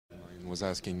was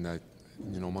asking that,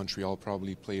 Montreal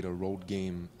probably played a road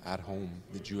game at home.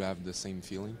 Did you have the same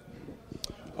feeling?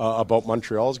 About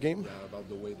Montreal's game? Yeah, about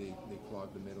the way they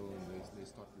clogged the middle and they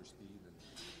stopped your speed.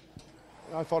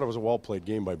 I thought it was a well-played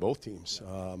game by both teams.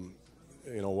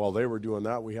 While they were doing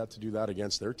that, we had to do that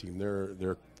against their team.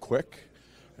 They're quick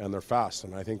and they're fast,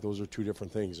 and I think those are two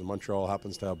different things. And Montreal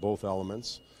happens to have both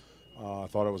elements. I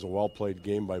thought it was a well-played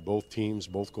game by both teams.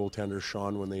 Both goaltenders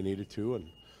shone when they needed to,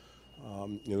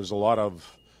 and there's a lot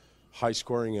of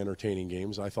high-scoring, entertaining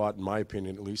games. I thought, in my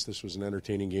opinion at least, this was an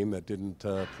entertaining game that didn't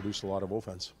produce a lot of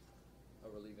offense. A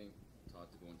relieving thought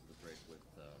to go into the break with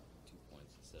 2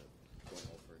 points instead of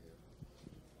going over here.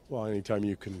 Well, anytime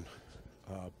you can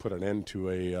put an end to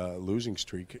a losing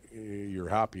streak, you're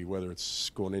happy, whether it's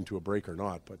going into a break or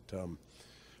not. But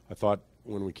I thought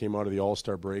when we came out of the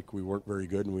All-Star break, we weren't very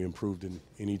good, and we improved in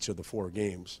each of the 4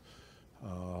 games.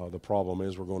 The problem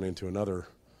is we're going into another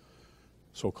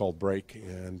so-called break,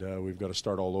 and we've got to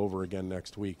start all over again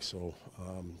next week. So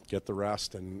get the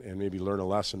rest and maybe learn a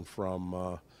lesson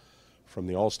from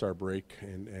the All-Star break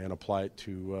and apply it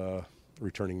to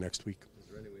returning next week. Is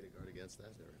there any way to guard against that?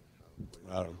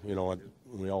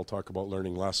 We all talk about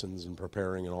learning lessons and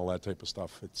preparing and all that type of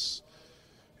stuff.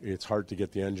 It's hard to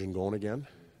get the engine going again,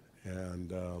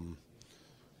 and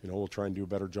we'll try and do a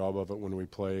better job of it when we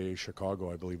play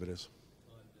Chicago, I believe it is.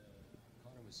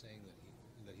 Connor was saying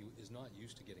that he is not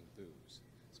used to getting boos.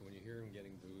 So when you hear him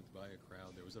getting booed by a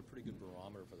crowd, there was a pretty good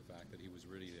barometer for the fact that he was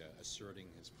really asserting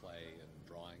his play and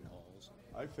drawing calls.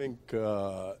 I think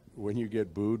when you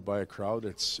get booed by a crowd,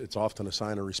 it's often a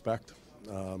sign of respect.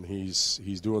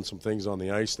 He's doing some things on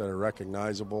the ice that are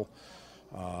recognizable.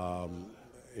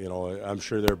 I'm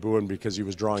sure they're booing because he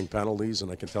was drawing penalties,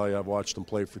 and I can tell you I've watched him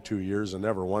play for 2 years, and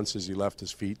never once has he left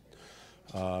his feet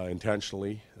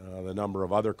intentionally. The number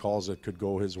of other calls that could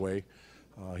go his way,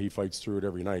 he fights through it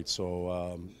every night.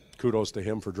 So kudos to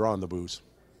him for drawing the boos.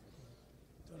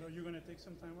 So are you going to take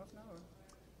some time off now?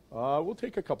 We'll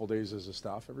take a couple days as a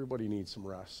staff. Everybody needs some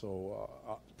rest. So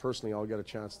personally, I'll get a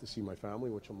chance to see my family,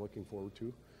 which I'm looking forward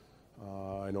to.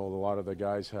 I know a lot of the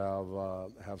guys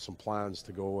have some plans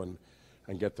to go and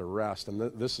get their rest. And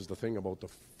this is the thing about the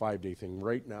 5-day thing.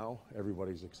 Right now,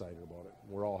 everybody's excited about it.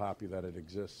 We're all happy that it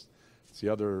exists. It's the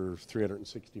other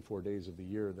 364 days of the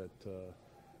year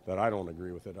that I don't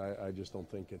agree with it. I just don't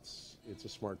think it's a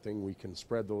smart thing. We can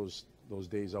spread those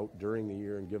days out during the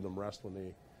year and give them rest when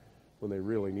they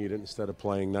really need it, instead of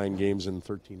playing 9 games in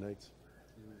 13 nights.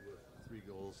 3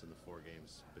 goals in the 4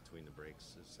 games between the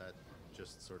breaks. Is that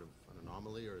just sort of an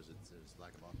anomaly, or is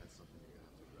lack of offense something you're going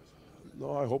to have to address?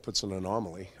 No, I hope it's an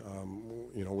anomaly.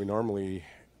 We normally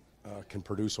can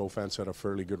produce offense at a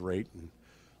fairly good rate and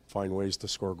find ways to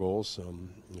score goals.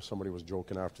 Somebody was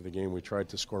joking after the game. We tried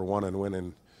to score 1 and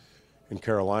win in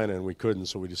Carolina, and we couldn't,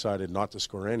 so we decided not to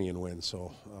score any and win.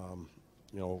 So,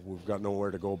 we've got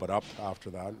nowhere to go but up after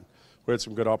that. We had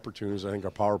some good opportunities. I think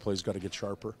our power play's got to get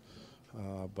sharper,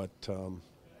 but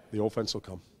the offense will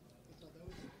come. So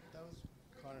that was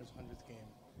Connor's 100th game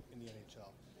in the NHL.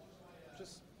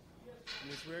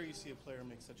 It's rare you see a player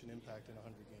make such an impact in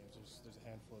 100 games. There's a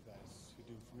handful of guys who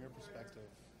do. From your perspective,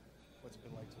 what's it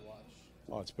been like to watch?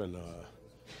 Well, it's been,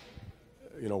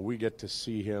 we get to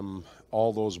see him,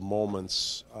 all those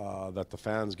moments that the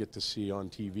fans get to see on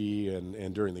TV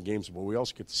and during the games, but we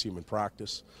also get to see him in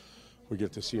practice. We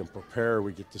get to see him prepare.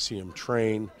 We get to see him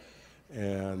train.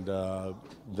 And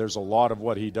there's a lot of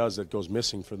what he does that goes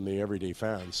missing from the everyday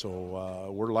fan. So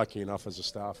we're lucky enough as a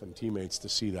staff and teammates to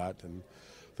see that. And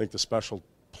I think the special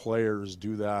players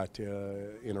do that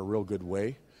in a real good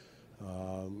way.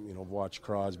 Watch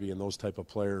Crosby and those type of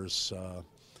players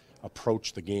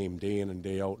approach the game day in and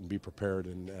day out and be prepared.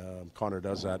 And Connor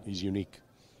does that. He's unique.